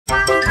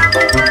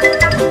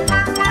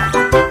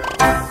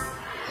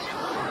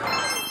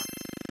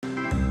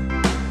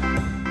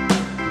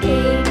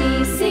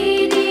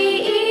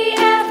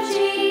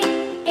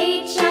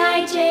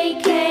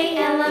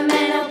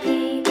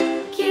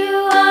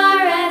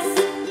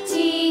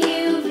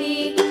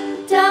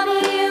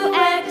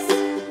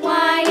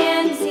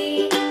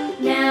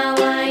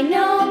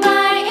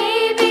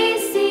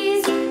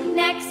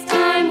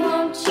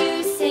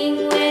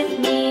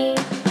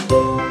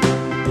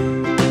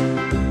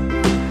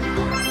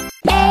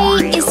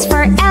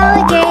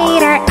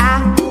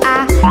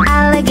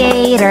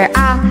alligator.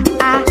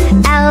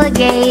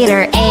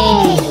 Alligator.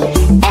 A,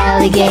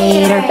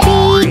 alligator. B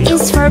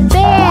is for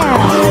bear.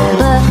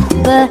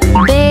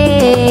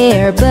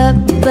 Bear.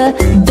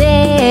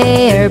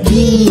 Bear. B,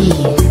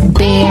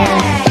 bear.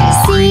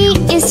 C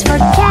is for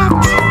cat.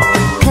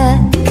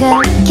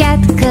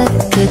 Cat.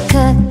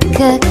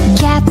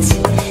 Cat.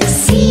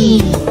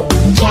 C,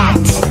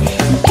 cat.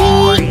 D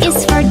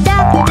is for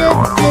duck.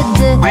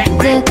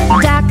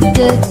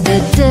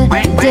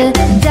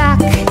 Duck.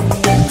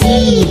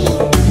 D,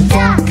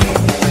 duck.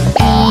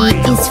 E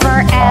is for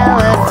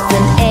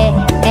elephant.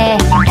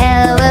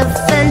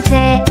 Elephant.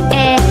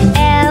 Elephant.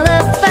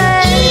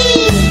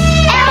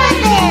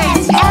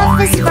 Elephant. F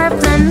is for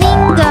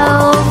flamingo.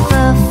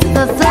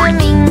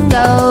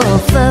 Flamingo.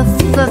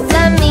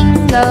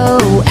 Flamingo.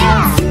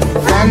 F,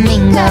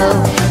 flamingo.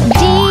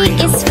 G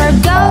is for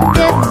goat.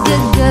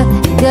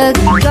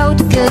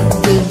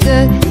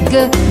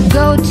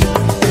 Goat.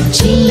 G,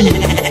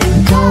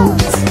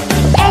 goat.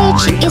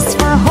 H is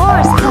for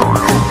horse.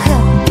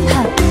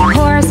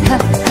 Horse.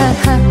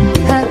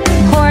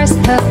 Horse.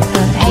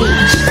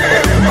 H,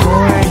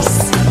 horse.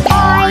 I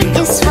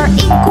is for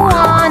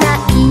iguana.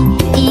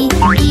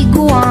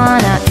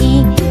 Iguana.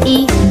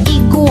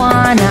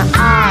 Iguana. I,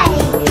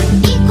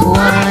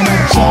 iguana.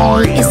 J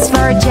is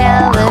for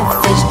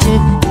jellyfish.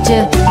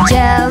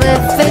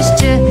 Jellyfish.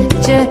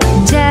 Jellyfish.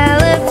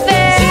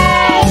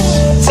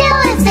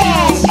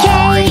 Jellyfish. K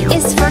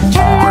is for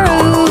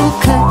kangaroo.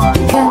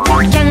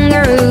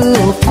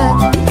 Kangaroo.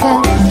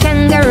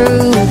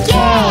 Kangaroo. K,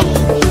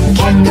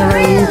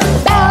 kangaroo.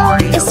 L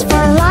is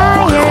for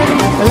lion.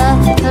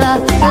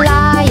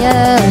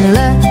 Lion.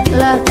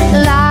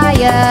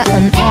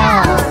 Lion.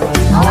 L,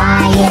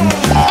 lion.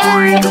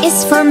 M is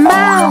for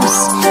mouse.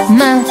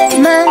 Mouse.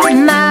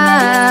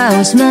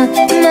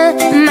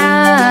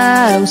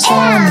 Mouse.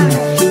 M,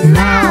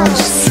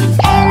 mouse.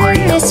 N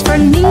is for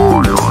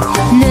newt.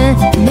 Newt.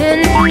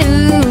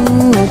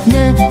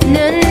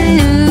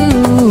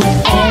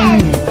 N,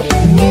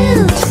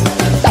 newt.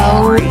 O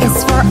is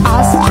for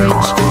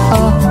ostrich.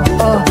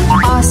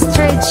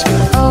 Ostrich.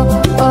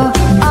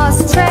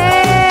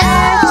 Ostrich.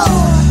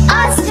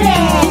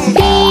 Ostrich. P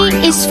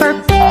is for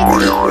pig.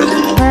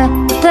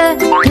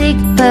 Pig.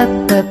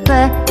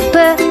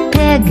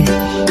 Pig.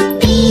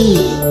 P,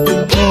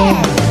 pig.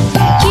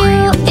 Q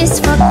is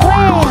for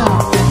quail.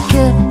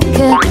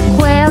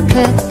 Quail.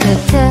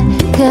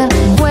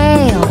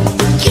 Quail.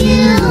 Q,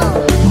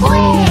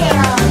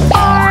 quail.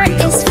 R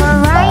is for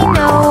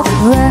rhino.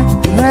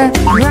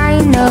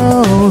 Rhino.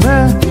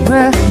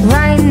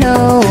 Rhino.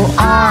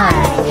 R,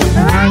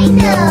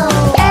 rhino.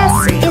 S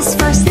is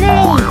for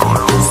snake.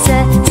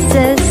 Snake.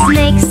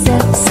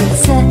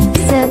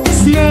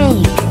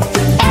 Snake.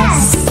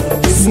 S,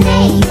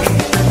 snake.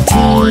 T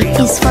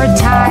is for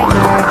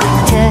tiger.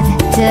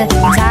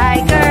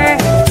 Tiger.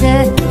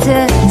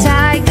 Tiger.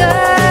 Tiger.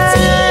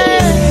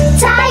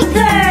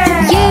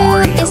 U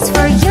is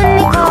for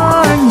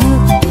unicorn.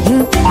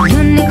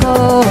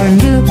 Unicorn.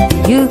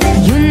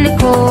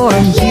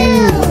 Unicorn.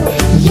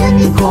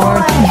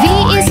 Unicorn. V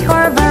is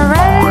for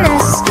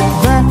Varanus.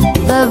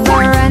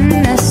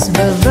 Varanus.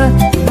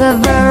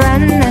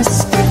 Varanus.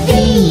 V,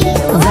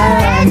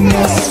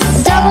 Varanus.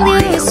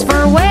 W is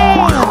for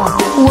whale.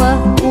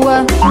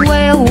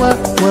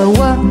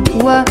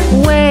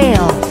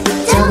 Whale.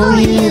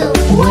 W,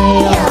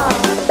 whale.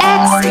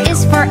 X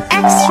is for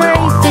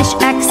X-ray fish.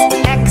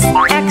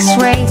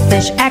 X-ray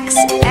fish.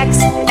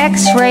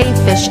 X-ray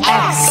fish.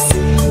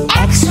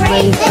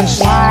 X-ray fish.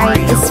 Y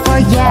is for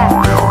yak.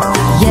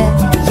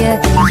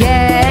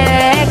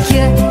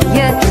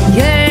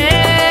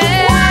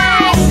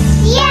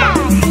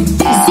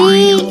 Z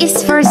is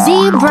for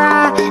zebra.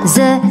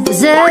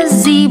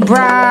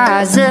 Zebra.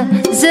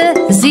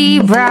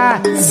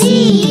 Zebra. Z,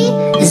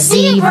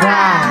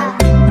 zebra.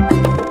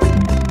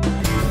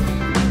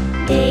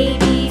 A,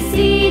 B, C,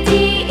 D,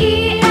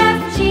 E,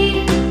 F, G,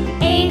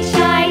 H,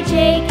 I, J,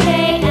 K,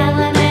 L,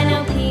 M, N, O,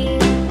 P,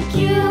 Q,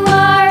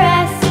 R,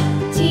 S,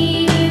 T,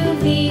 U,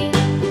 V,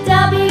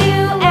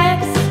 W,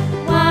 X,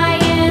 Y,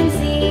 and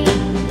Z.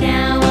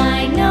 Now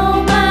I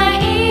know my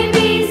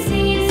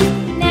ABCs.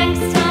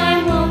 Next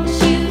time, won't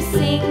you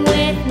sing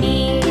with me?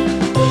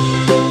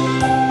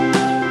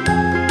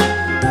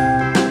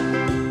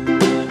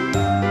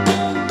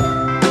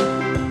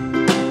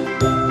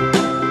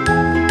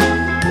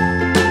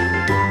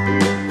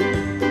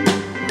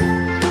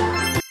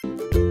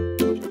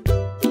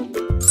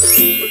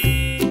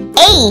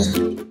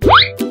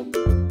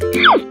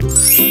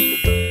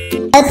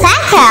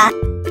 Alpaca.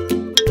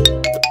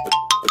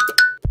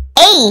 A,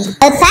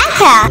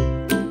 alpaca.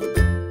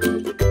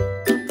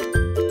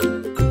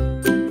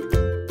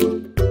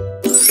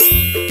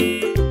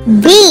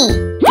 B,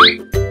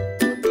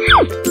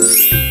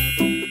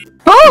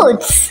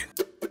 boots.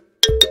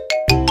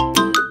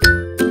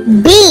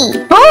 B,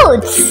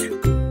 boots.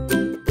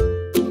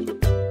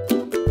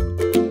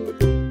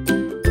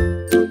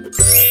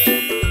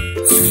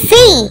 C,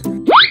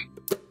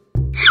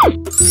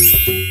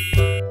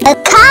 a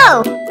cow.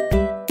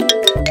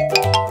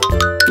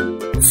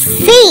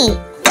 C,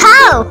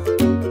 cow.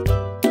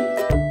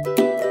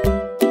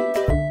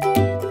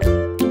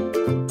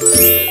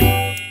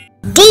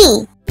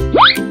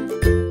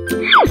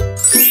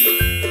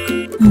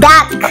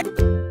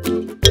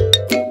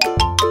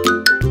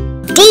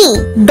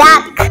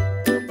 Duck.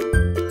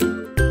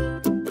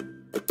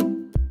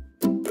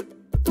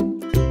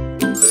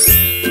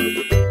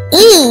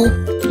 E.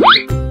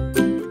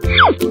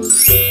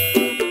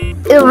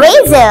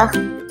 Eraser.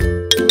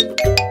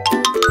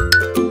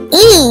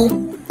 E.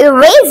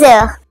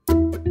 Eraser.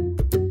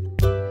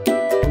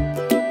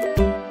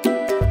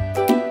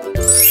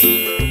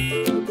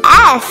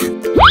 F.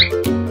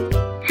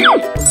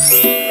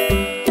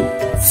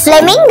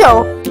 Flamingo.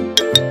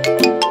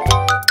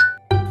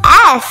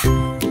 F.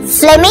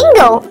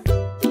 Flamingo.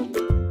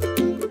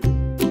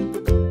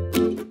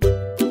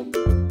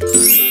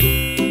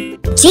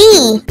 G.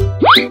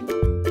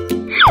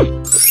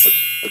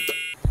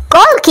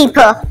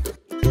 Goalkeeper.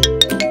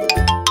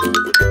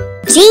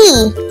 G.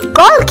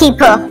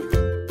 Goalkeeper.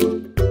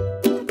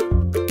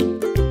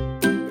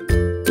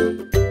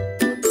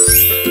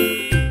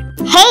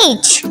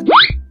 H.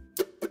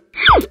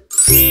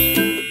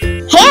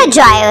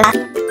 Hairdryer.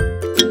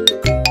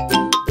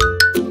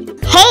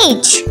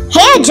 H.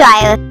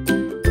 Hairdryer.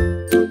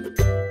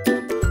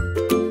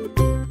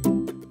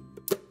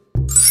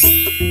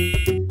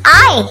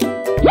 I.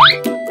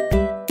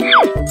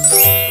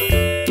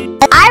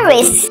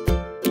 Iris.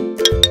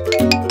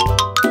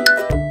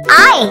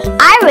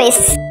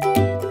 Iris.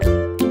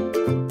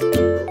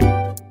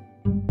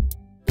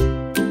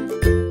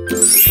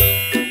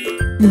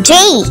 J.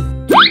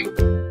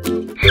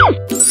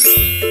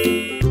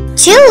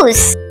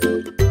 Choose.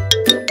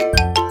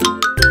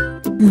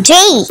 J.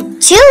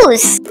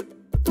 Choose.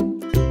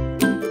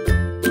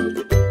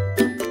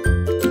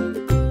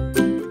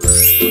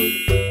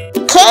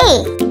 K.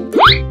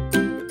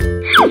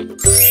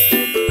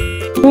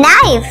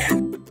 Knife.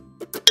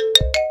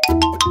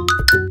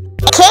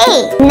 K.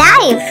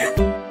 Knife.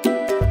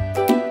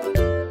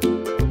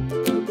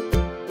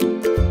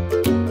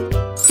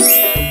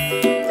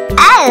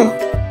 L.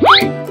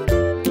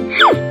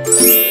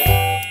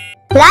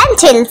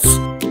 Lentils.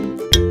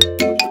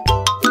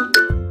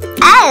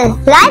 L.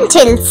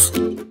 Lentils.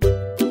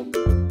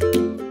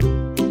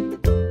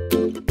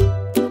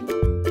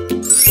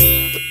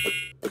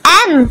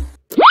 M.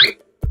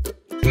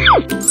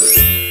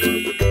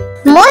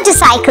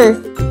 Motorcycle.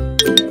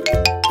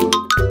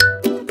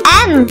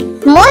 M.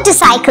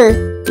 Motorcycle.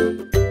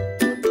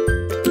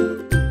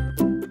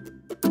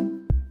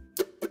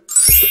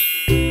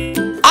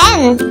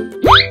 N.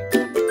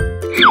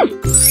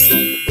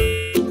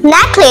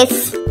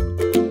 Necklace.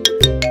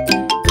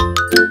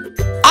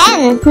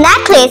 N.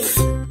 Necklace.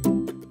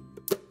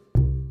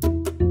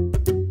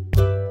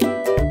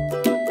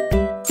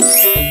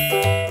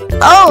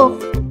 O.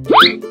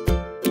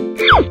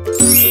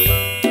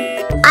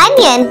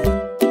 Onion.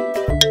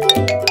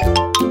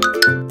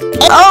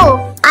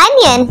 O.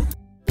 Onion.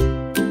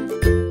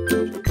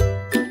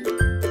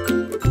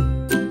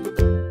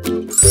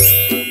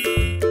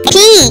 P.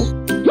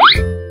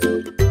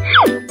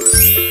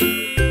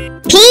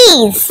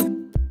 Peas.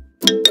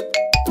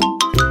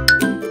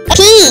 P.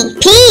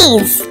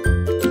 Peas.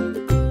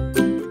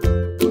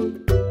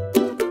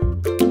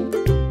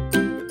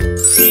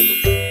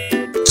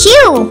 Q.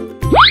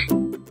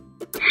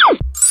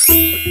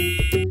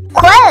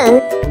 Quill.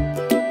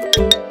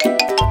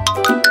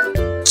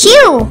 Q.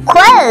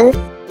 Quill.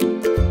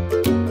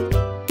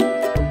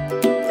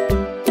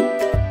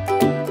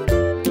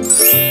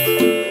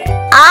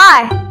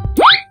 R.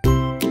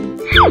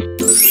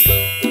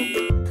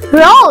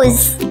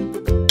 Rose.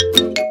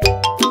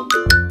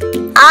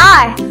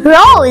 R.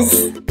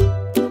 Rose.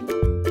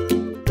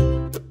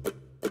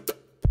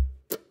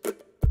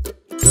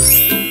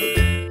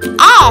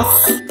 S.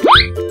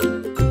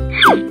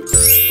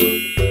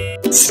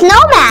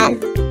 Snowman.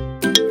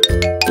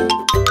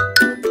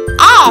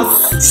 S.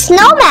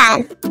 Snowman.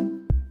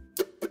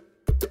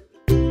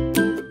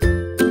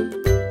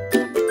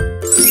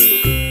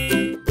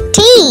 T.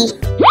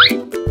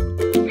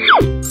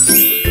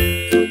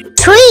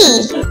 Tree.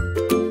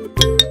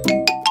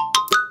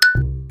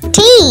 T.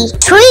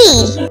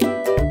 Tree.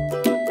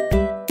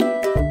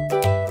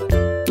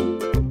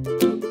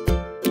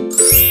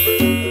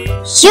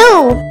 U.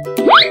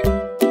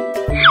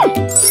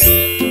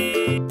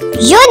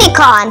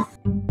 Unicorn.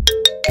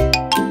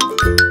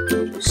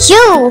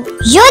 U.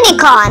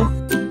 Unicorn.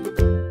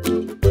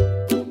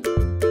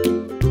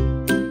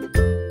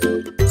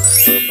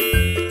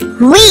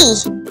 V.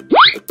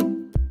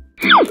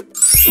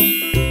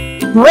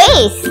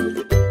 Vase.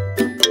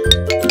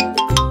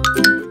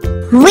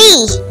 V.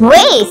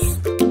 Vase.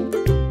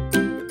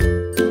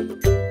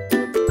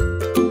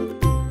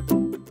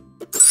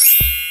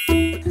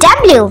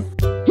 W.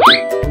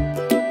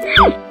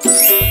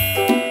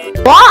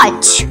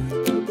 Watch.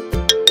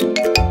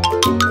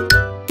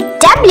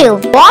 W.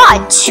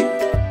 Watch.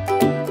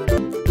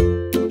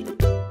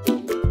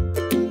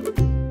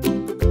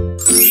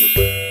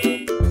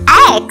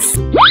 X.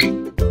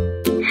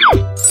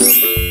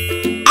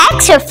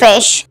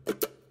 Extrafish.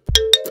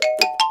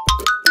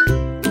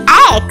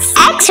 X.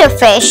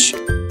 Extrafish.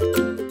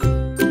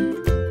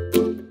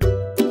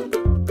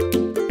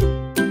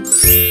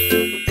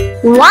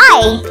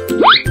 Y.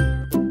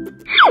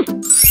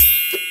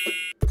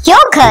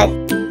 Yogurt.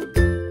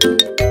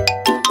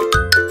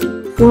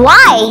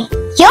 Y.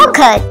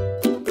 Yogurt.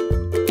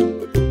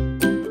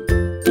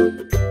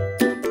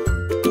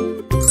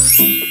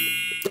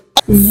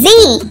 Z.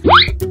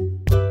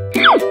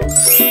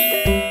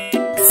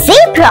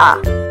 Zebra.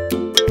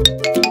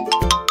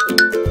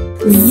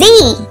 Z.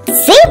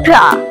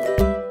 Zebra.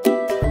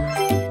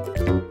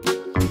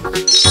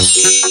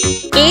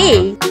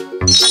 A.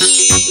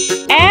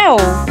 L.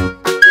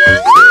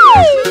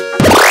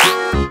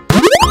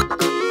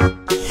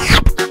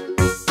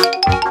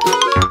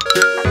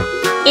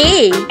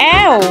 A.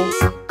 L.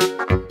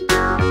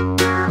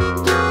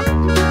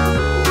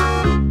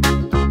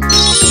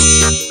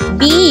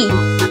 B.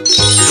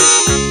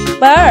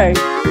 Bird.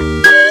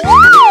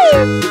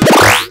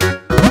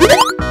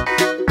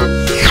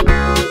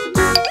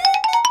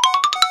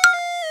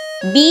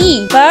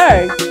 B.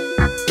 Bird.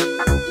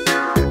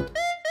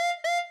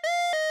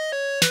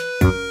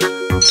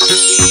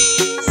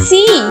 C.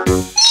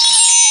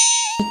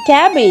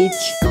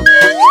 Cabbage.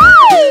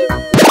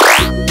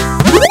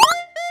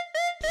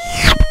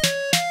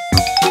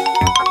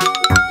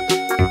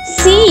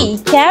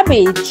 C.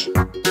 Cabbage.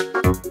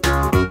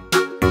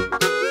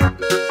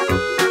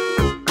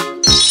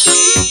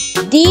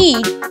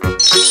 D.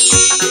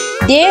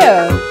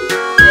 Deer.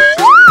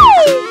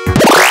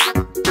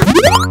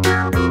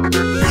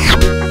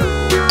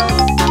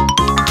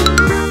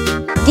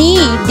 D.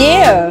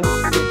 Deer.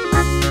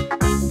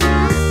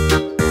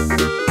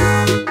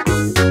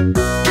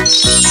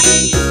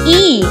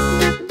 E.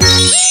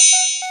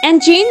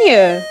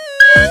 Engineer.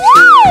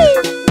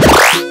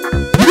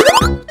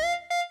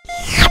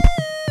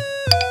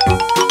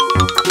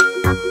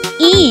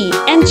 E.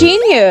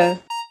 Engineer.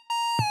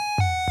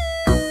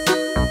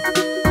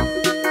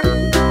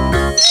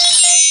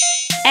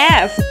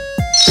 F.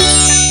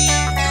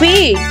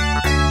 Fig.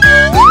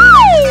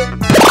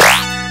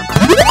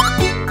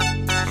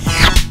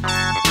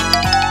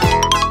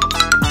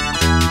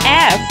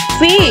 F.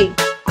 Fig.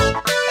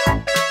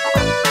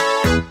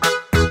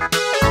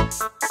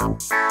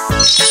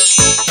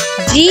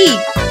 G.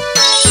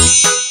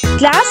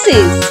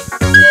 Glasses.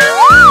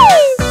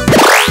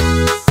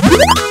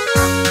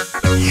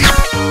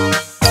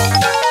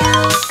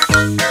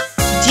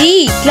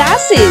 G.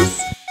 Glasses.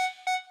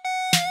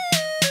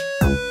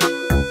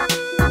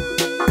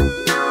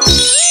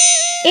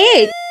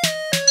 H.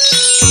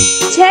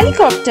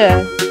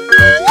 Helicopter.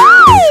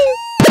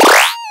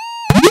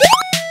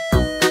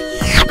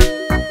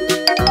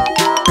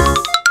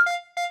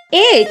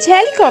 H.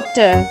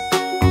 Helicopter.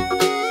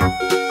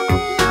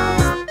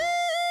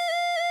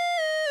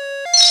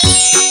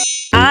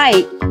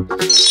 I.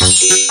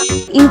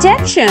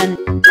 Injection.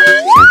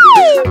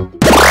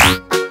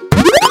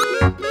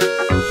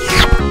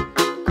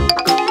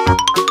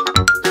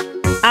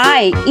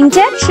 I.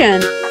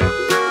 Injection.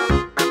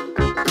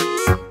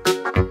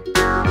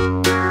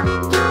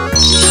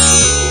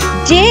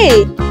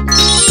 J.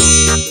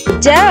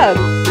 Jug.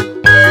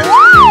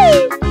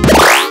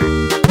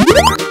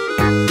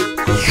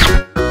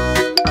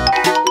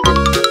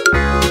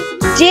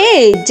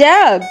 J.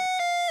 Jug.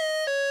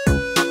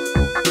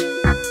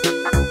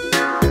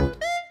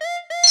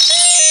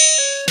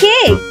 K.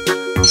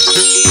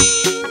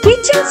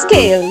 Kitchen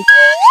scale.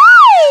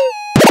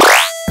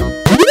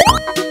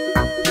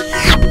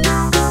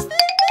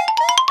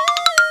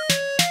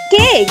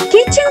 K.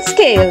 Kitchen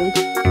scale.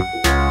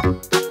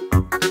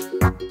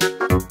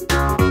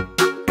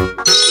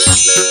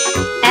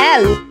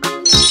 L.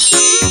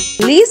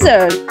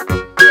 Lizard.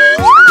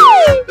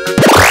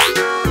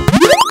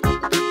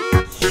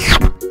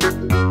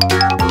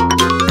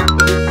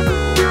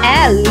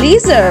 L.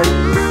 Lizard.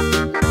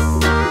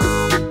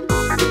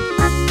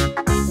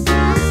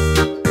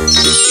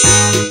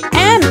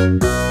 M.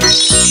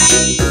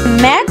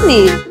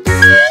 Magnet.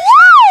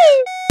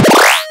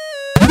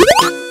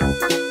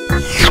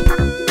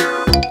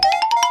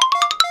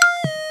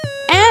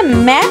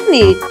 M.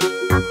 Magnet.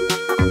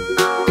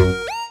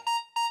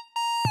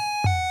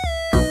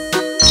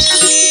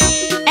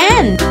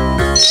 N.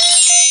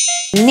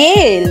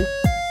 Nail.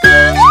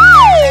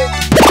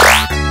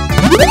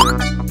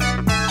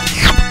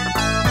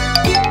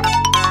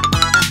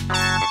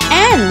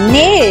 N.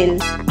 Nail.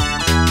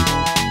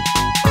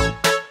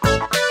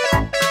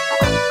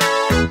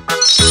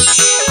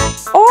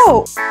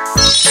 O.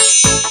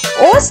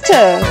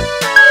 Oyster.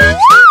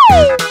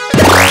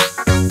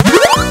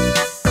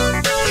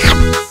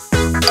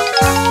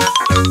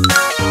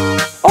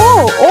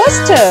 O.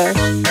 Oyster.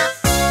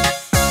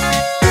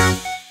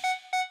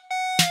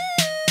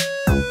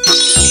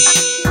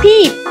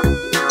 P.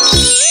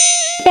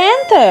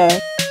 Panther.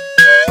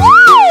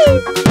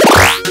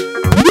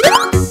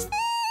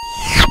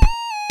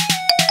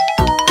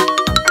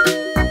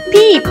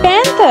 P.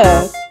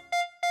 Panther.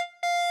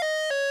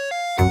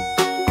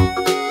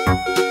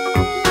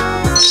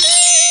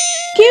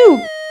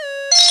 Q.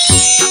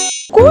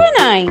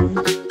 Quinine.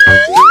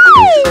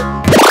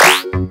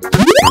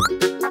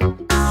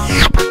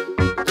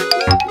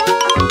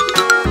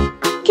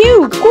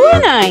 Q.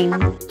 Quinine.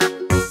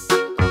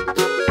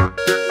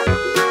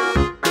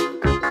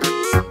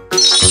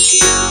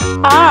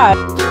 R.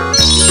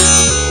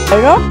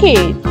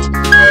 Rocket.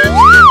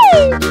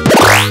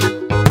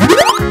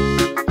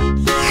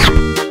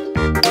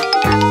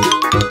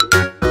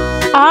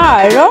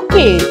 R.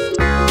 Rocket.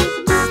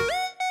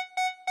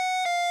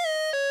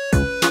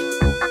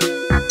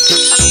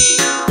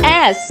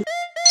 S.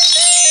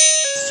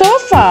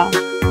 Sofa.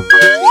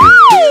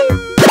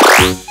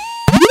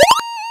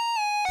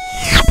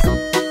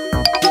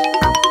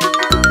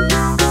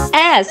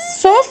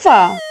 S.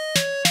 Sofa.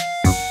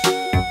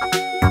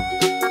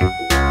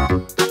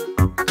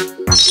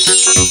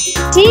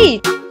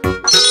 T.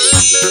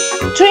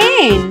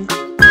 Train.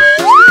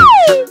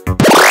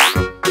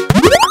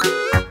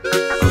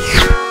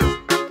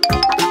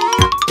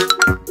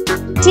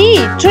 T.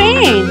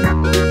 Train.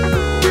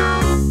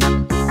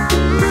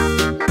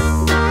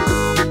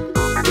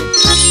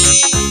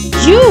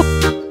 U.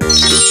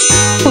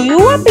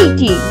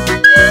 UAPT.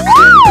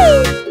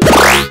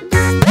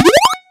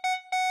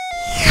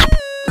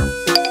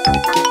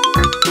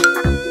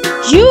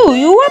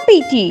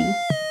 UAPT.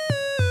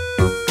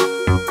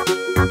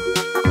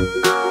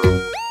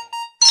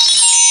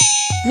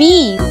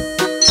 V.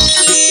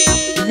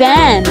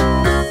 Van.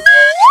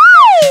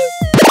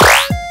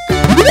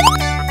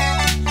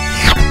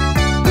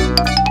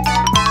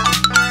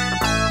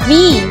 V.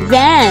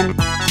 Van.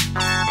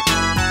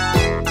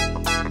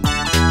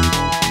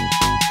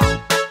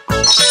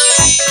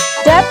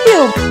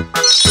 W.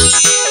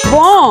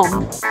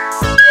 Bomb.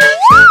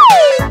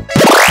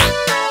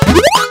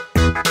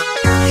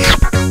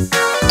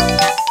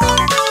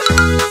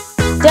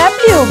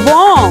 W.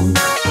 Bomb.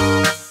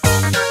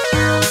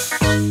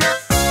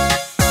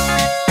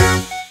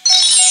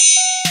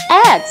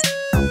 X.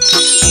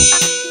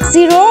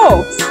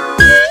 Xerox.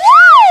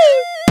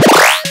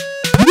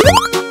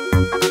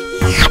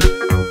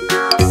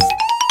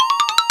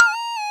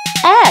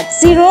 X.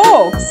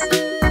 Xerox.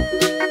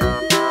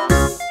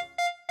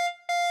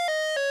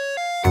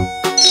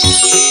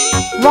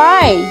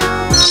 Y.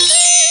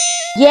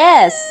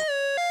 Yes.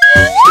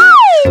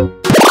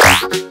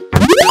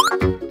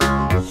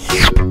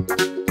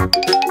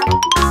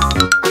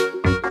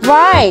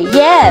 Y.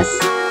 Yes.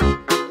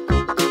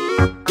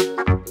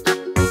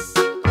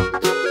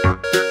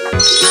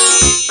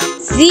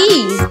 Z.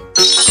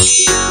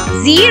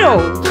 Zero.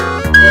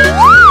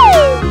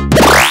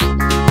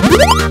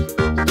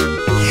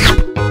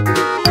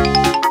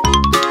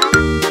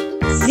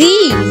 Z.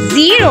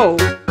 Zero.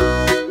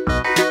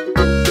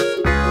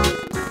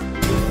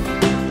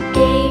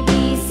 A, B,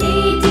 C,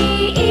 D,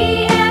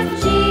 E, F,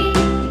 G,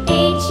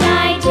 H,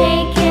 I, J,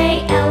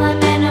 K, L,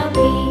 M, N, O, P,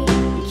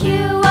 Q,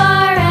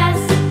 R,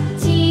 S,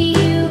 T,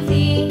 U,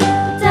 V,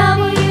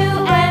 W,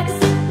 X,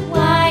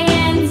 Y,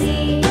 and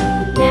Z.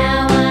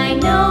 Now I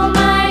know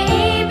my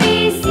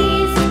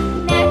ABCs.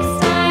 Next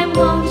time,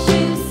 won't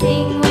you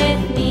sing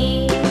with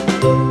me?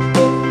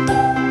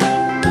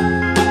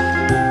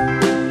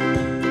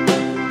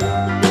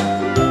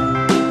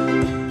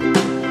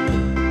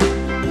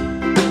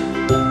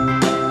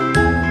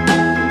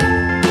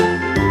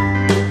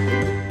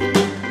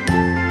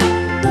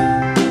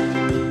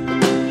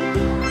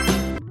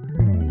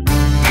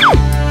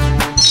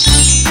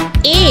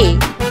 A.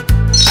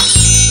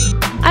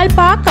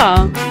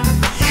 Alpaca.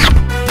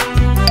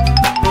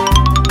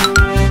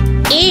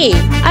 A.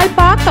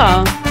 Alpaca.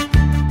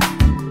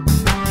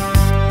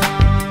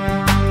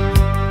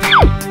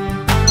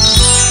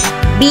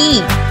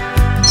 B.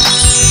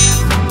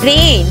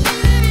 Brain.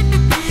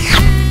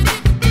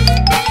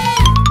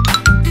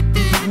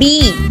 B.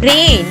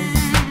 Brain.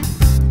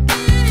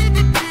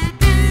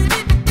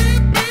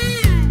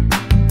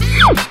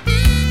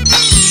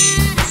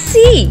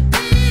 C.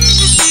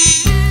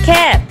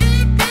 Cat.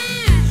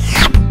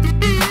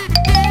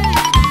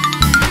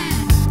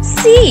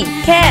 C.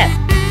 Cat.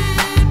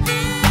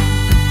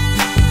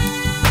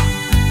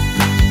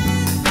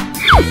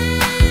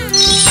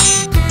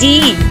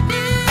 D.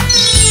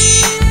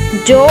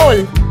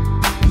 Doll.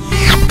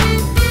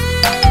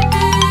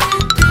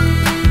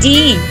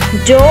 D.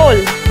 Doll.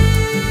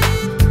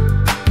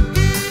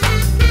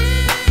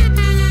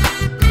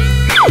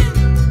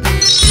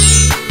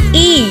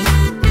 E.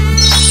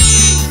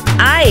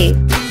 I.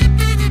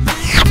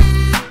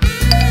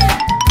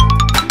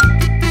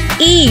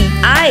 E.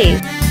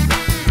 I.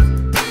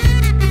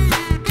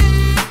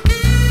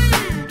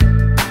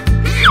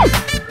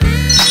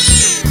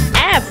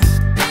 F.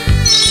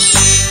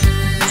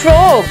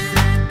 Frog.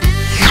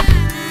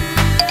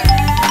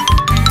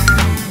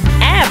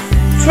 F.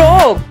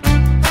 Frog.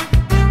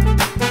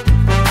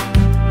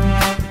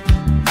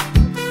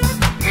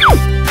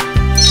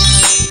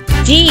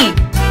 G.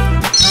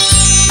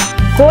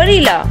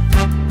 Gorilla.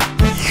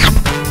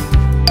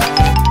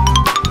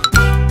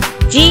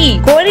 G.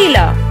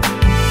 Gorilla.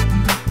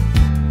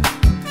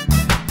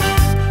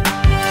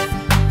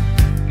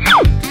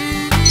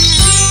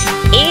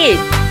 H.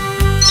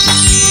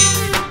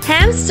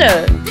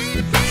 Hamster.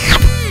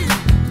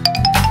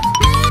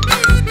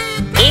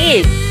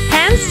 H.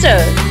 Hamster.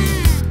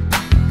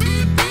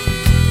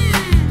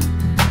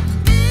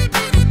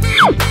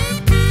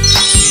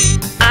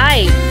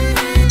 I.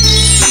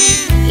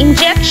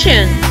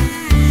 Injection.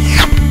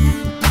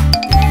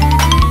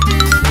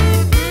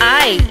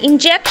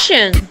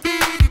 Injection.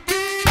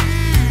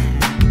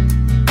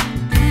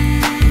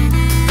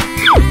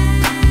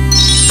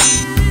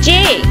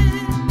 J.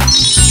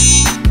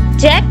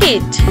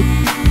 Jacket.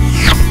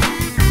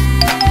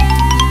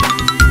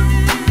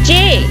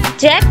 J.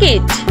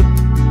 Jacket.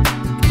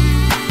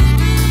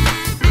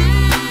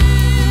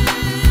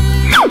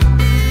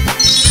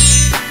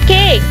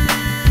 K.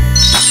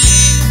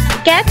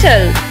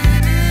 Kettle.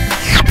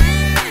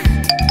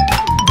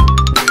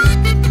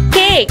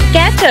 K.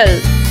 Kettle.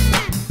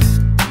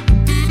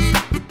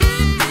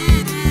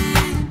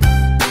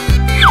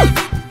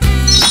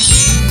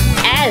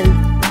 L.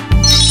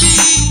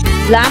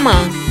 Llama.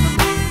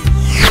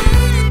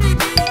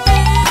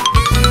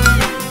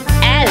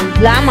 L.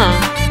 Llama.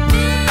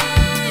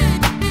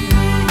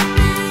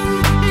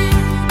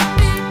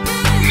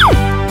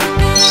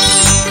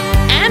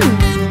 M.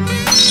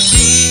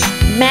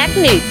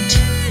 Magnet.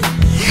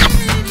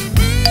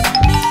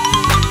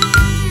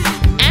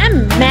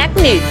 M.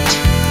 Magnet.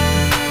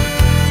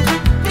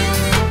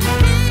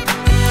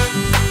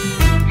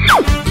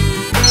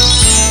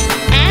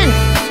 N.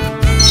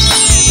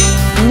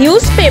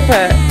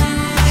 Newspaper.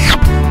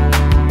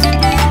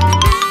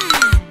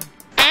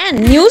 N.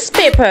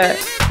 Newspaper.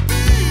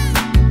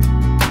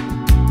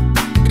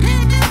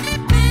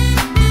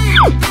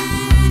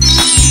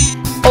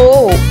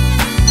 O.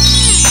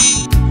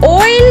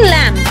 Oil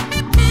lamp.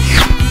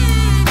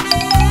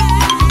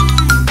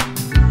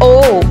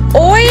 O.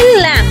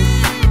 Oil lamp.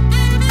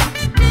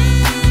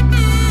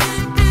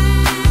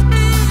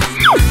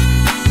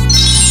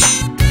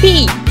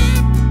 P.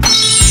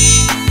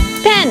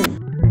 Pen.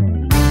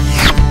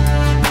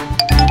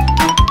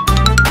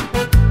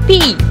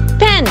 P.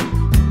 Pen.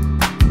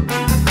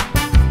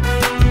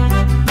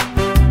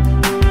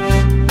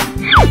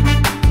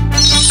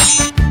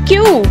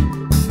 Q.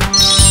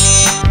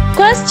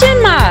 Question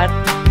mark.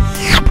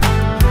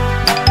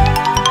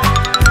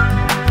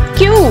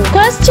 Q.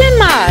 Question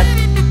mark.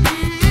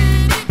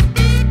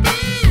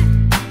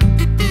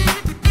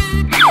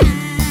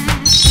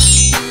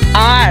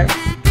 R.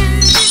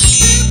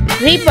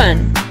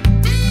 Ribbon.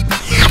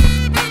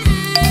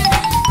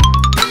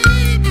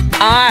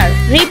 R.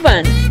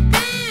 Ribbon.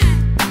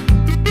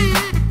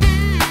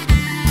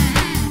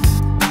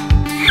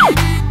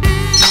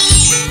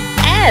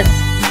 S.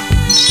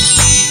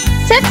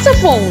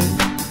 Saxophone.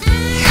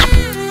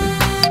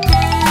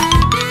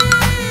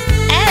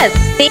 S.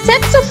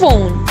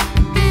 Saxophone.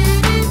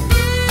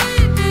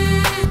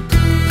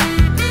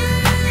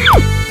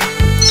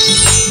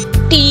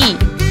 T.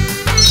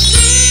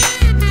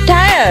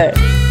 Tire.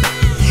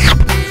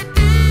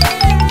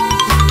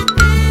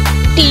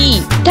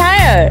 T.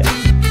 Tire.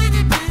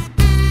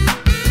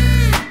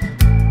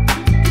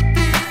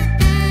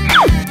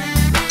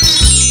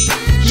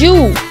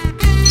 U.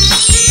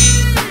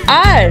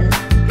 R.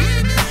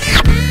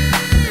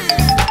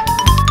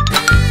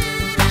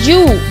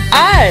 U.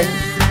 R.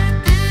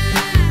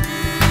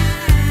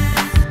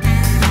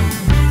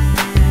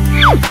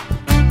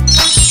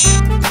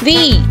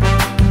 V.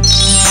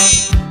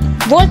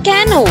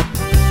 Volcano.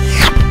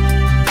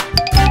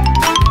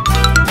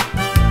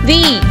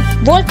 V.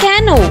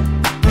 Volcano.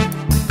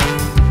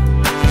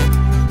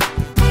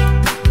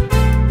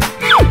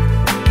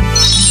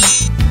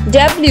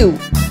 W.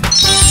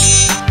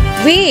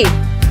 Wig.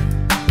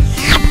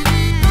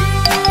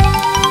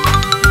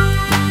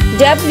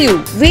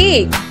 W.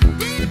 Wig.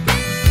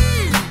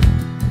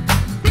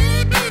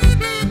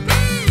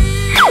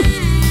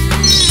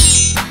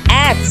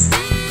 X.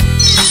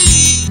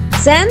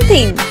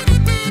 Something.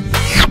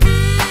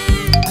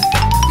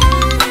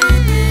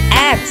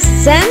 X.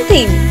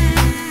 Something.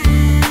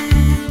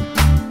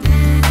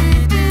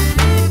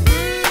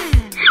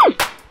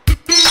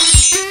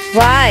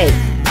 Y.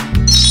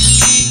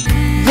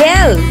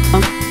 Yell.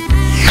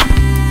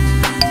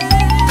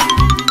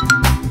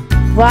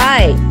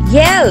 Y.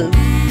 Yell.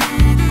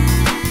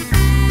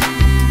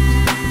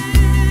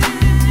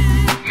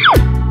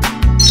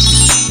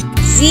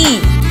 Z.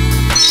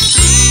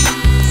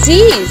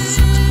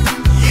 Zest.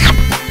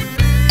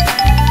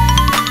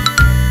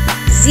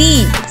 Z.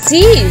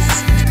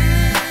 Zest.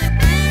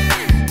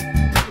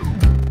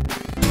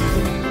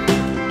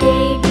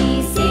 A B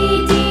C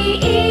D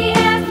E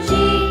F G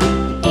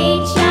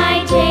H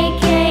I J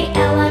K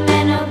L M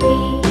N O P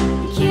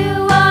Q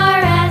R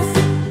S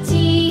T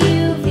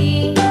U V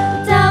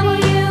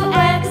W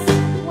X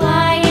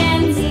Y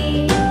and Z.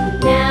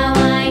 Now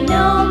I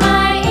know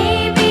my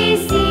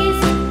ABCs.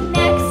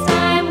 Next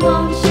time,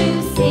 won't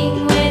you sing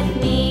with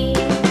me?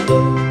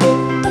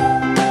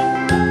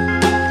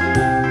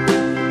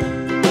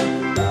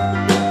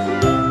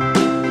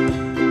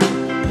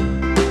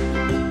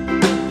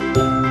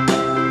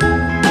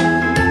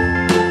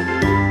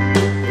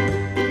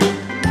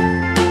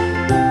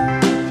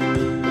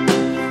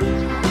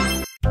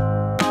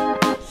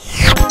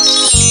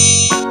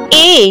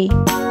 A.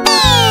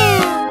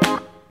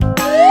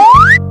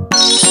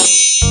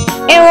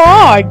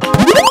 Award.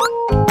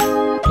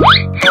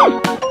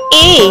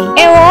 A.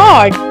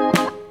 Award.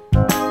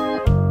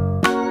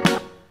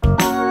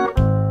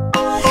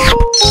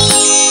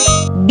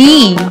 B.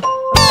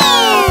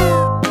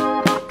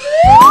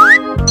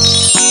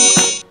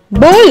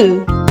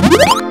 bull.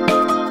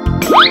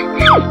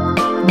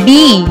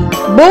 B,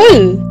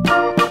 bull.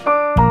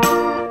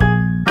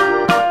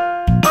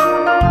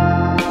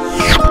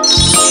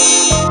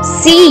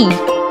 C,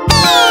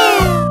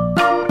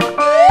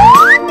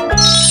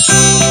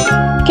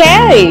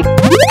 carrot.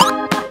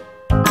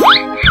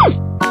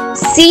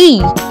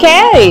 C,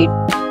 carrot.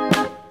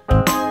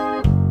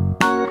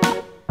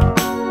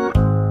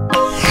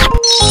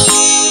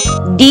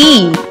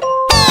 D,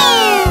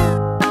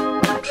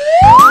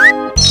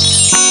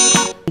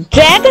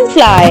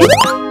 dragonfly.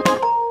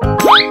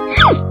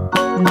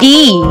 D,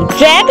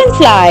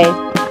 dragonfly.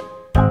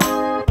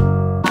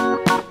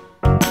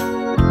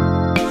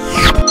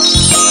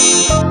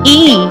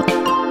 E,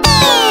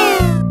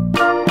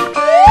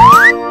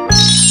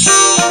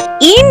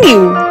 emu.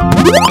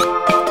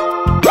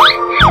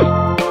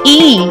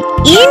 E,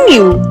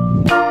 emu.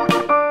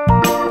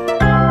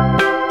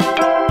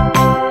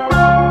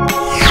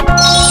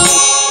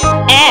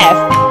 F,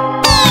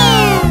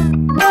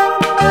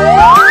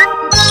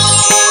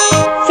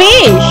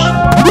 fish.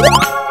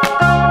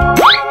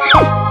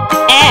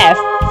 F,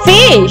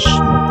 fish.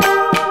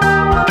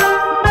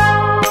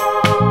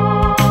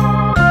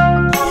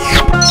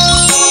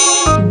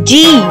 G,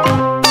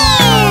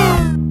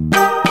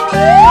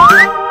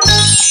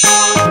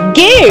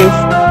 gift.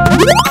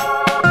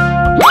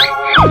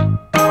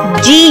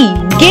 G,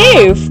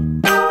 gift.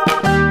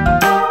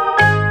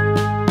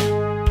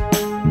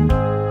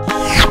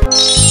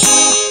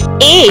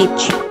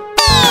 H,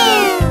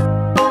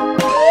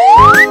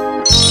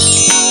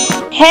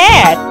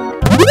 hat.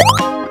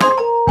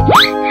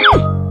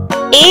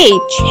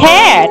 H,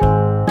 hat.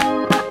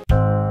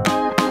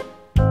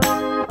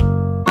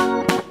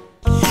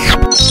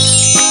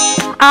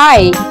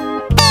 I,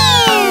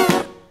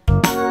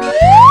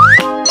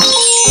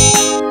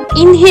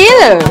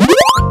 inhaler.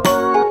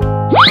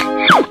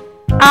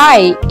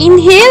 I,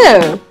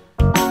 inhaler.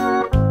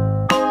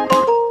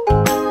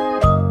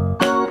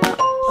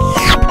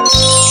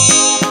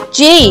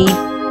 J,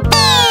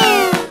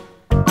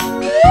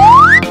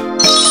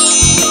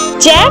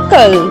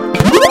 jackal.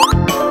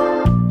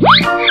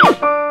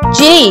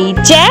 J,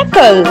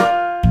 jackal.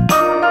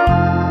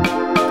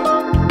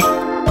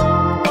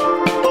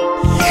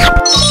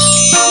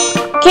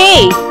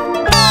 K,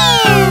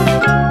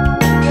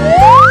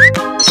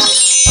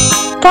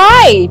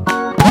 kite.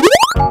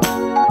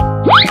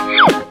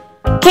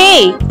 K,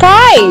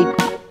 kite.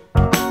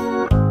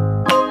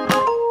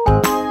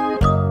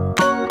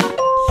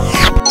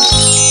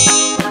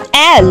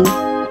 L,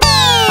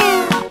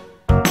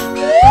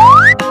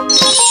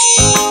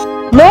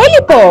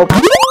 lollipop.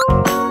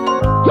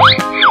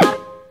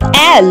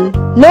 L,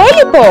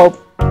 lollipop.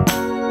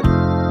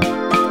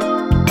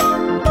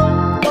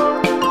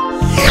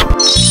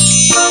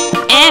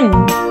 M,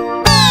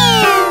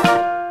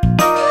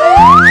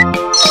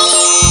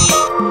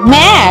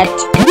 mat.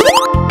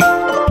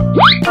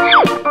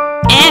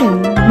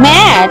 M,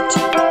 mat.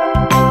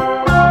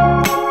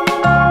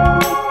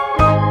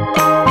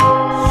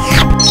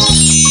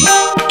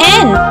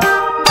 N,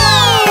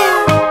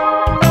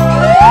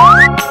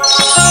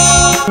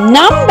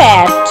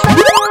 numbat.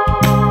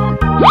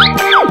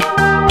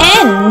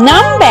 N,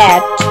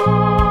 numbat.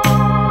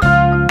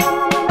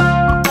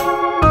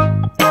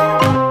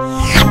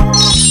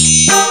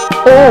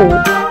 O,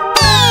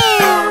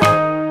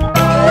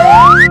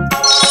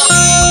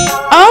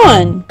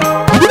 on.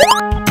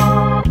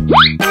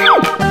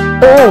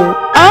 O,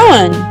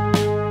 on.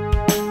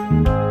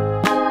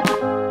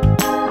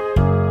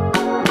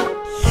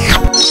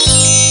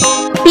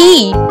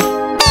 P,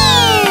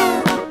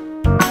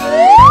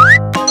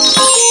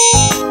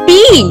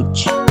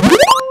 peach.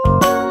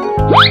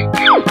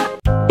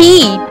 P,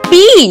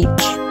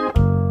 peach.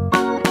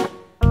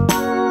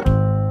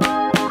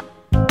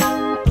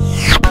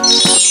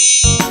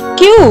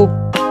 Q,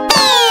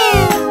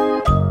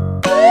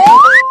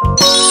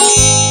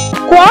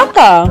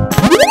 quokka.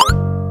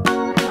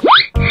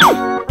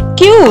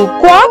 Q,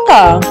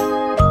 quokka.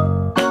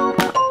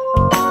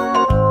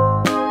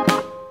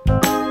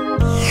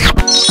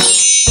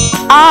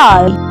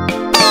 R,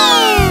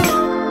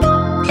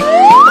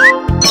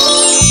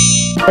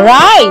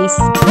 rice.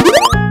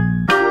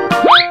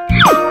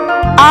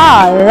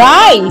 R,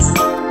 rice.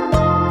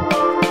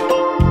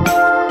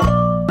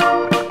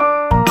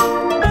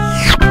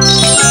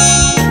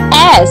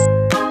 S,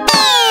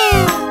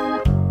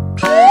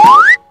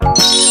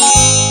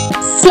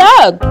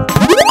 slug.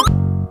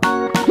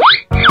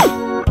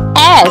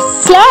 S,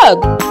 slug.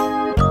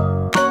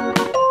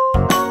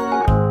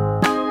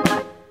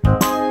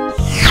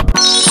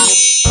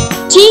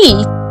 T,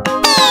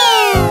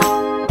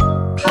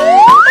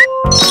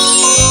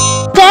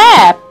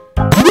 tap.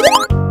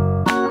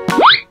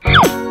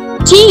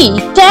 T,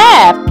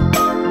 tap.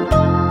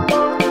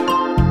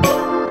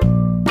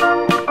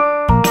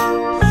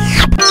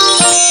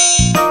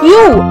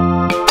 U,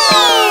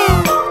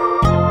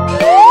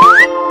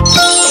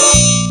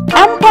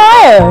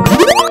 umpire.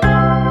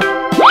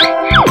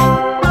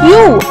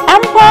 U,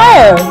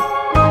 umpire.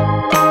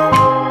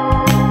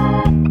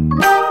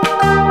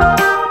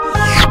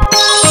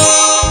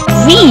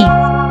 V,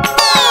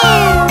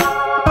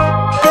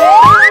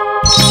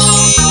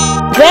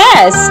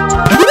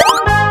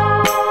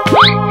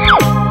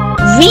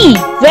 V.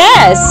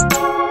 Vest.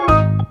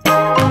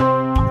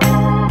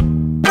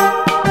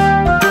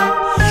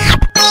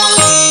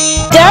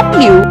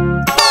 W.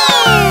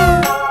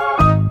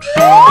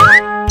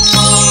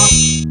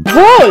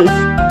 Wolf.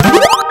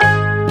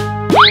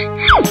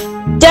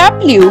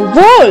 W.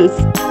 Wolf.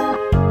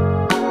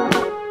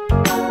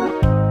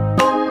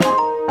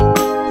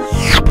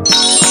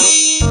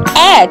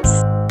 X.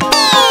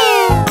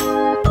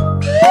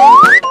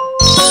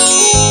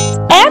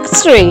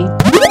 X-ray.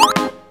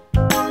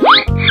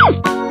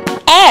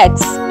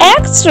 X.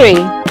 X-ray.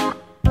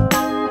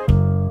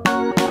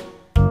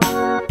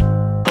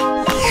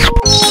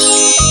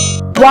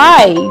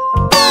 Y.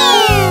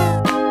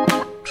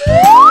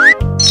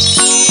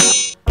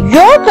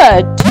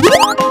 Yogurt.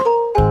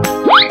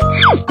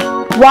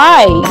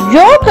 Y.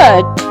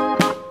 Yogurt.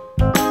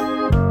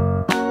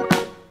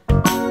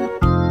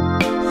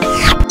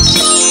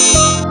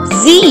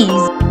 Z.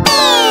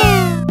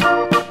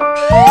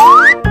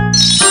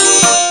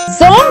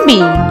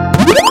 Zombie.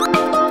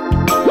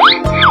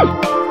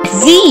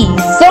 Z.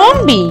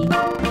 Zombie.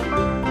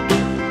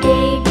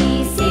 A, B,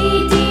 C,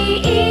 D,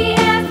 E,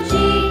 F, G,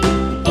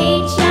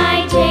 H,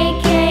 I, J,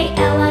 K,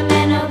 L, M,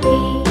 N, O, P,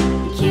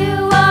 Q,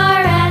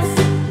 R, S,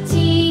 T,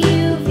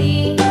 U, V,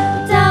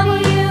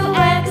 W,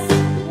 X,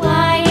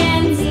 Y,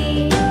 and Z.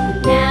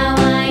 Now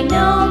I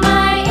know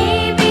my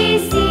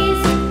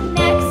ABCs.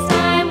 Next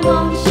time,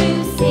 won't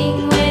you sing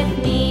with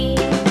me?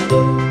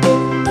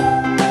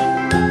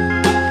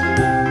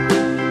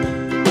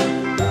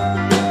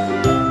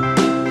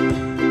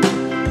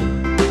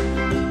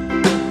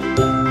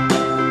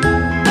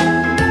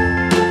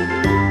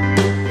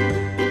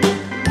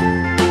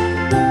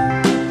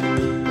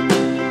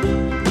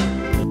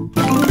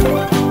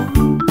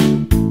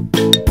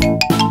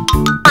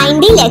 Find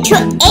the letter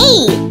A.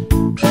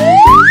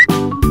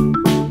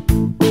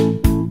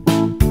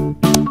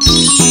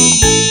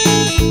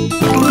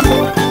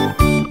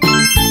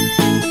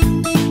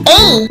 A.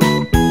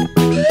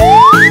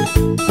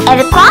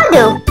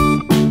 Avocado.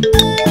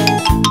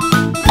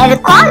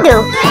 Avocado.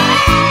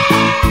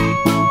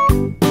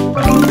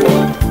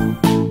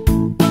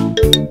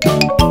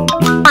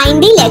 Find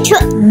the letter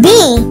B.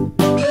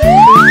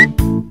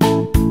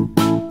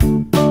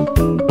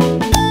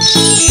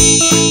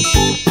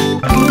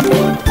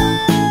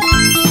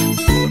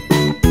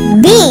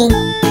 B.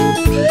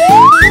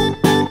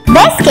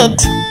 Basket.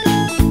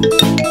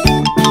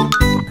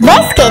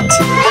 Basket.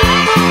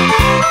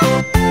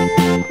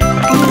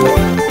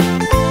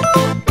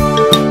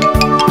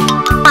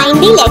 Find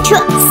the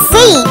letter C.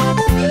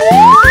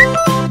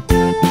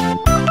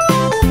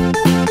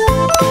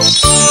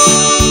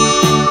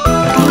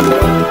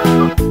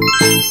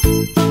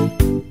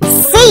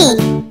 C.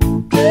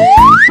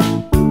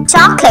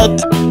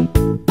 Chocolate.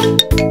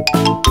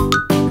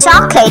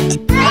 Chocolate.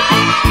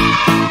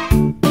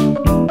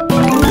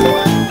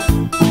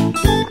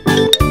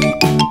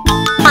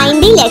 Find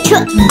the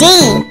letter D.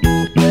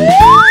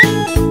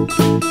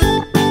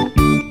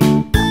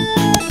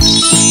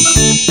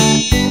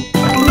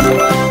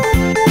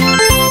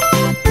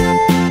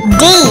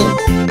 D.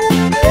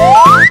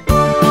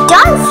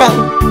 Dolphin.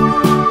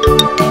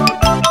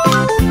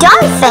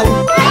 Dolphin.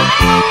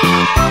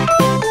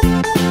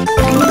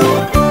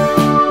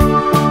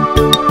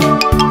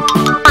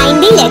 Find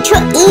the letter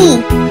E.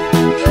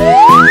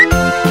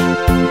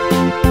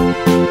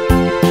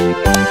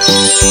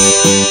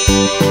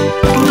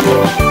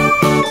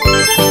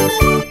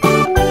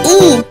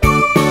 E.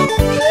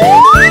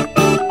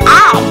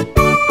 Add.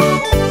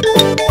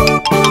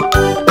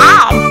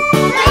 Add.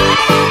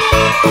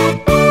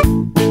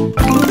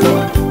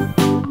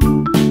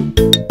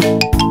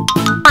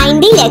 Find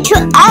the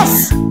letter S.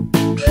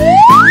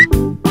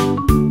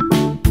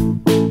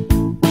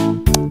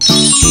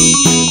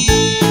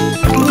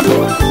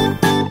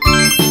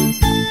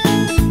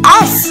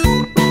 S.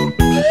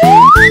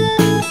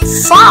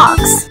 Fox.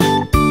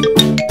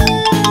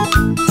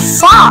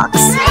 Fox.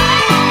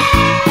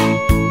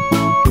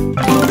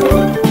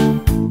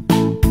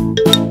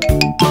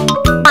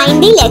 Find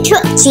the letter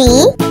G.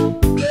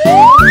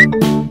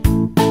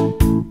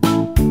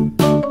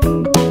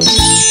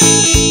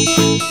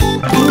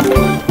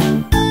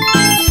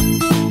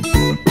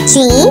 G.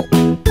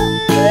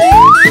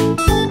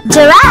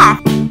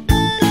 Giraffe.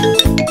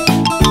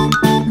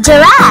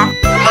 Giraffe.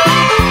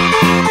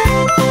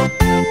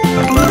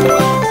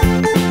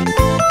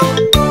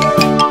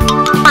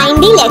 Find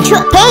the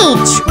letter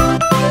H.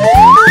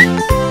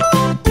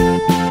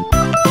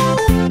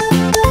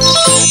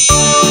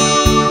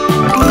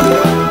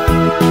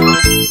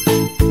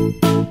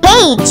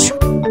 H.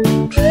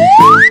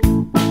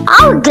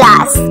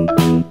 Hourglass.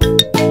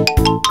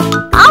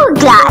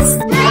 Hourglass.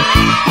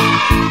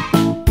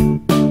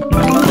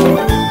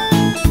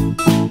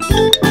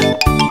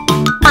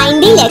 Find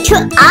the letter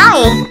I.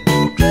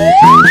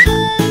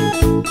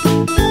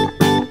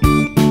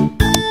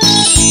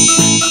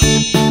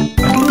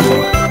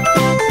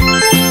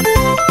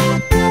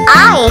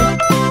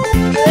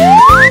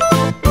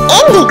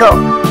 Indigo.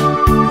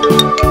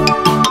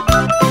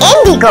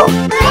 Indigo.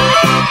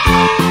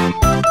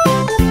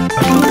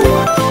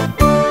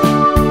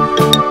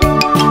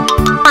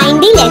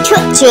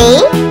 letter J.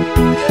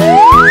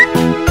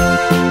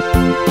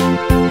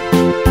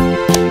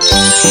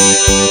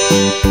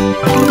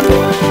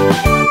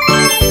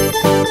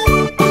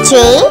 J.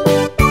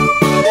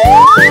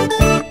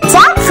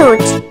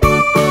 Jackfruit.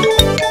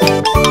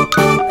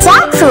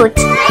 Jackfruit.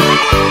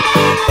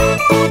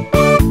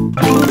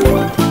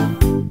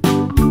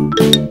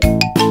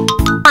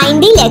 Find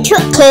the letter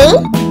K.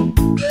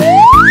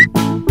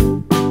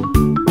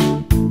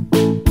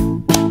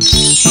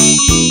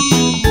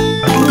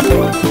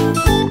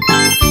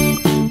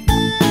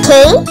 K.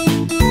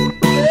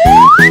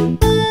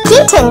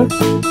 Kitten.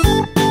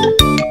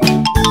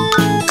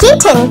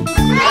 Kitten.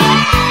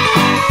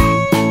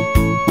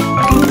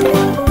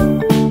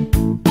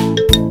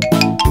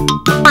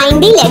 Find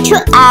the letter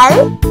L.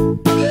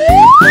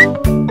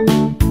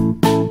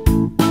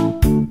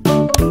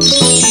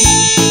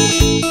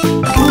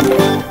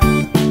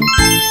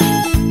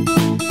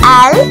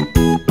 L.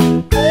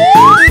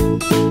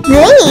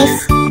 Leaf.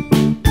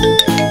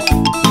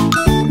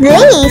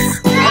 Leaf.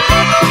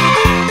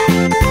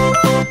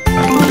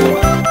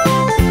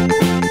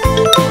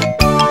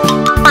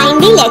 Find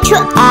the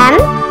letter M.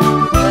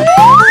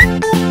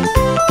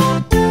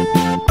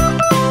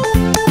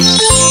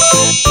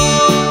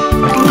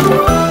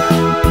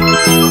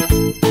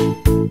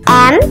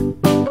 M.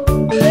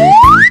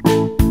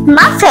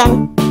 Muffin.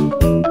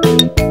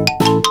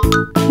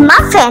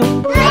 Muffin.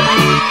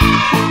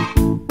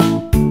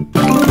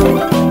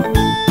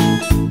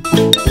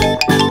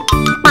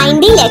 Find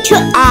the letter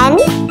N.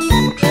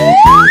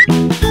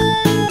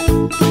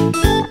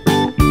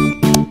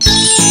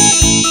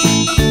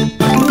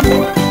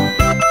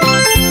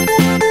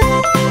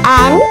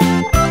 N.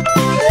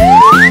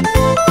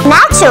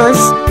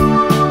 Nachos.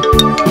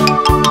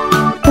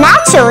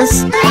 Nachos.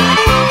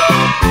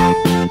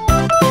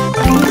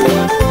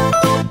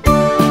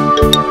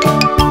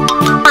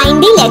 Find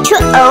the letter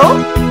O.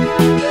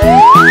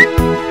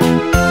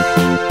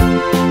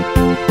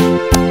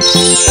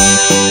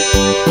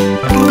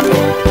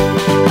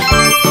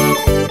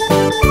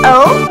 O.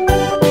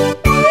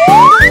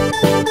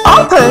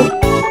 Opal.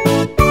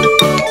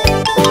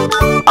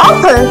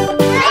 Opal.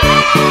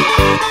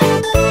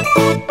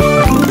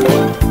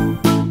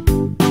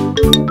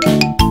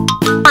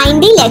 Find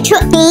the letter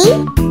P.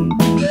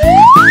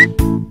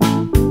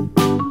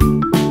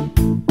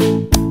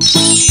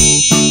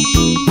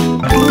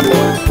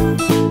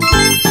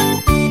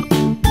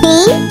 P.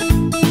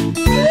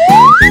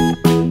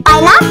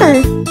 Pineapple.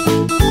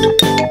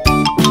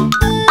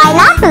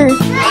 Pineapple.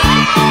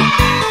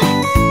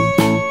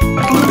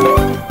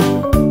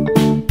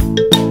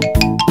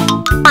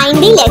 Find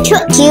the letter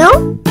Q.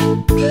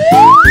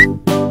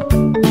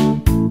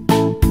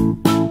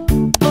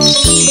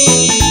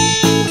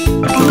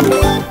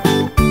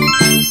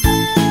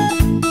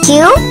 Q.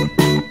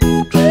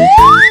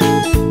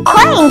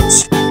 Quaint.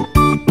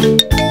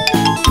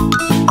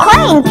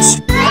 Quaint.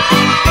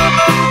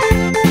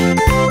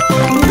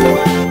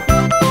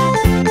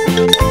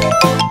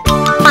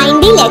 Find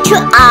the letter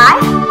R.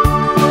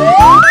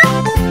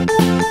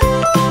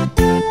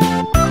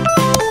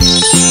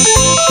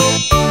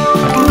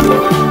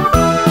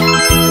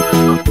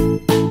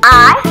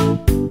 R.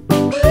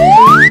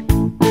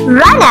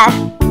 Runner.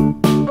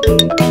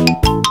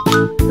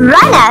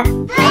 Runner.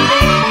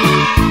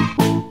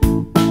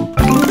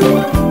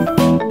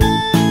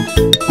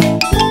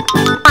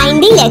 Find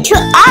the letter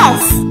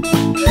S.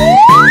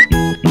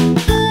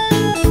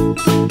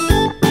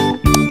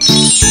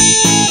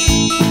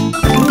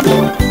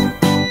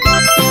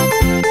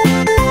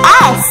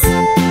 S.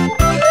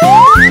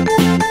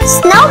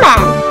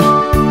 Snowman.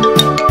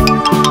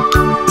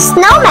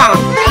 Snowman.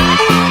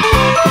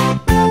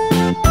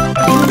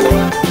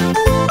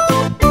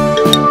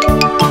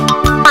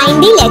 Find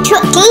the letter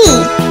T.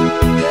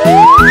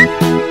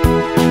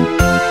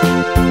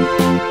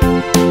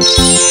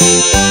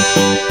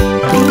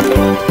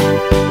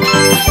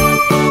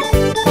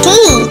 T.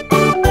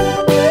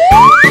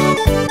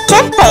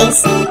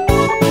 Toothpaste.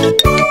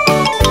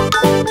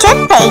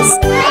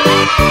 Toothpaste.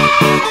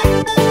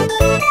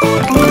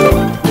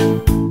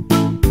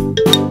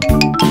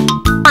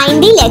 Find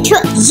the letter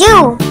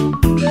U.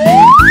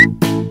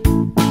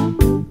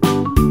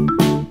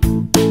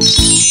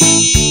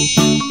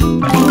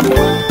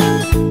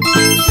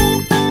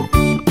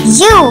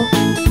 U.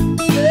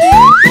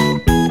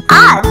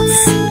 Arts.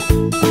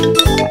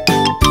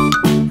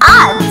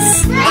 Arts.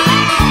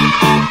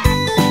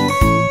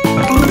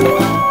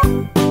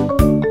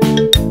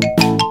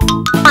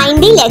 Find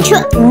the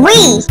letter V.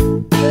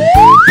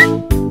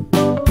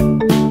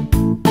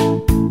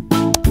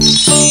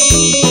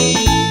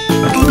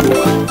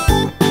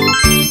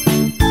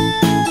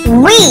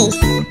 V.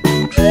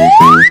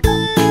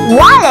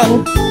 Wallen.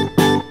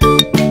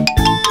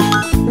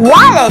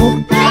 Wallen.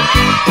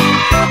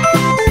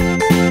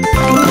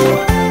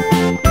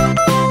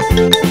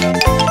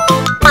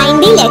 Find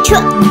the letter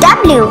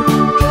W.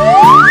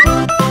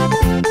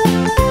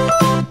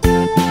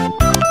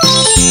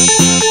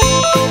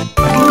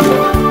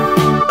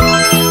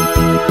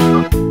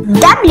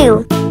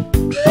 W.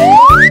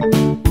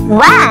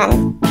 Van.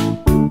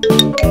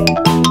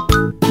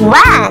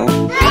 Van.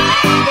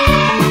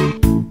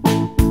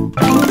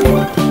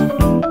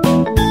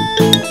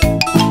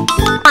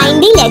 Find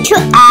the letter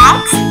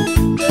X.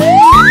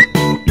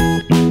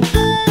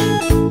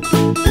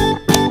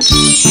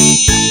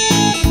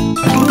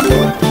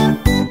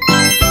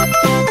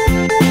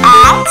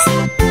 X.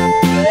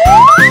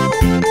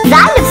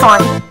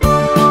 Xylophone.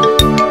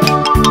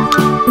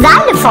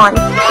 Xylophone.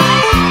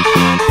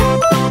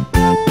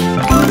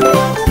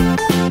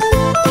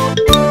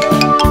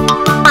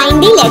 Find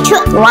the letter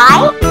Y.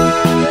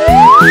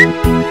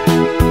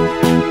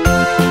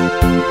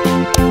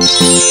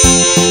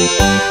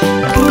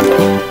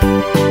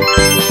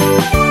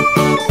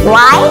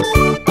 Y.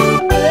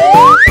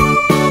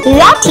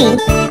 Ratty.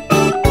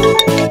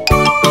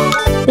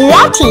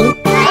 Ratty.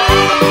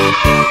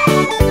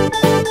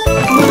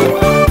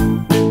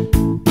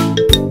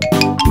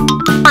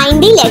 Find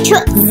the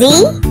letter Z.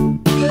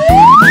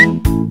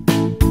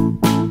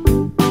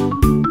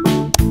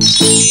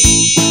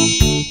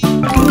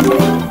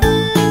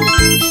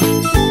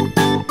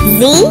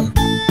 Z.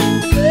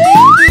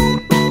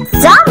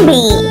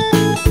 Zombie.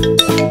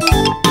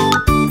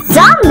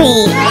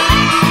 Zombie.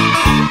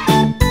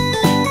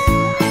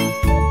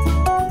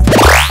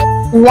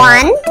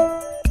 1.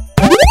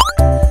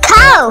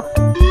 Cow.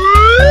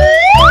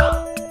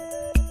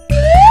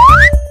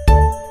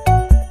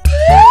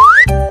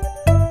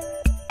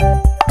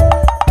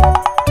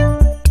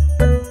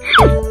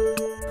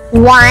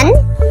 1.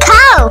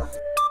 Cow.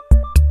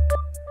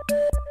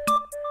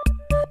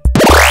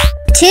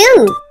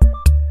 2.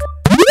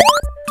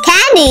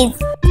 Candies.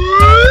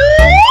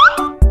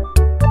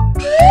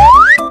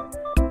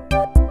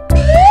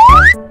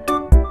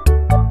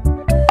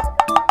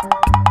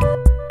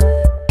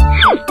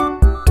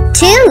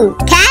 2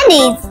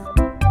 candies.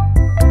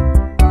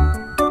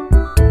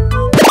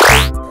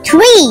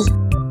 3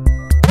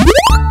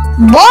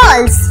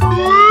 balls.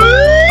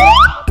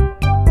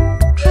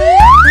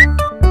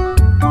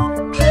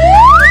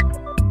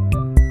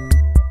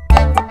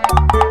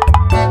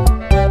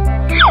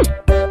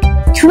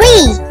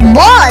 3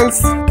 balls.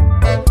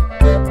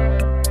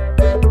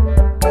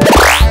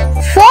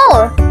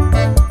 4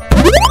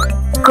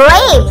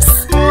 grapes.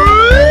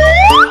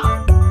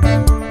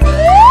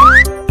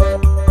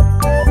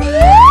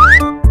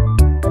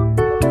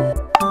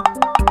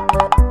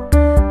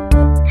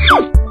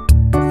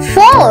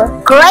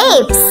 4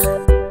 grapes.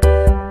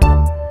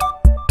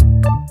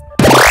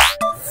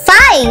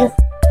 5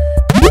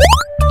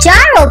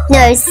 jar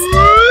openers.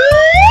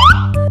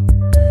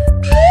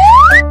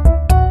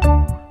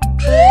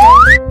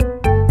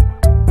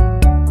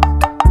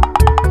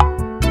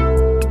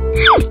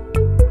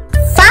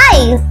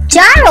 5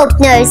 jar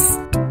openers.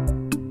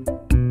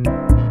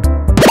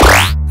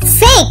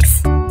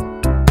 6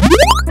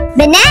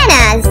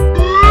 bananas.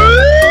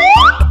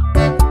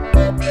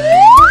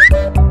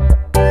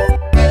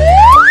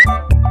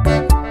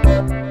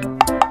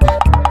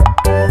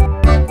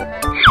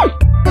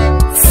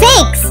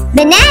 6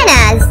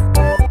 bananas.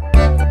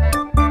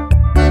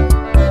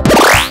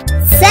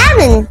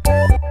 7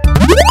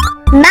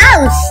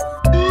 mouse.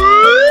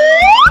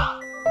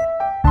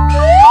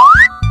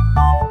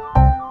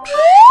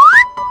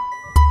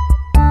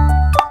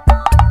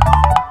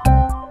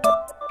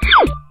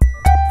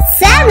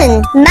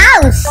 7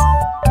 mouse.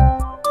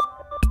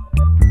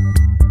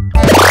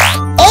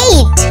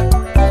 8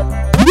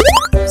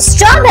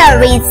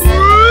 strawberries.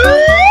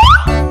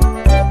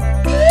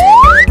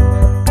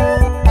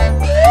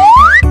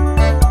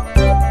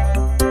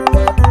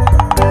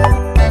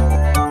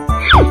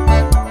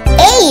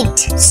 8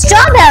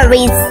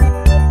 strawberries.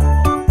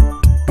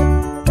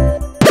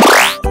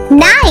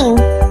 9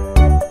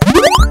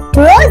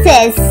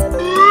 roses.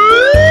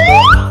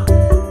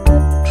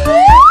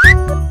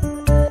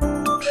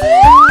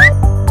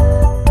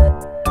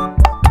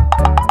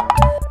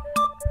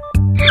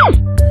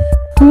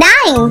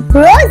 9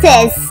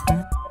 roses.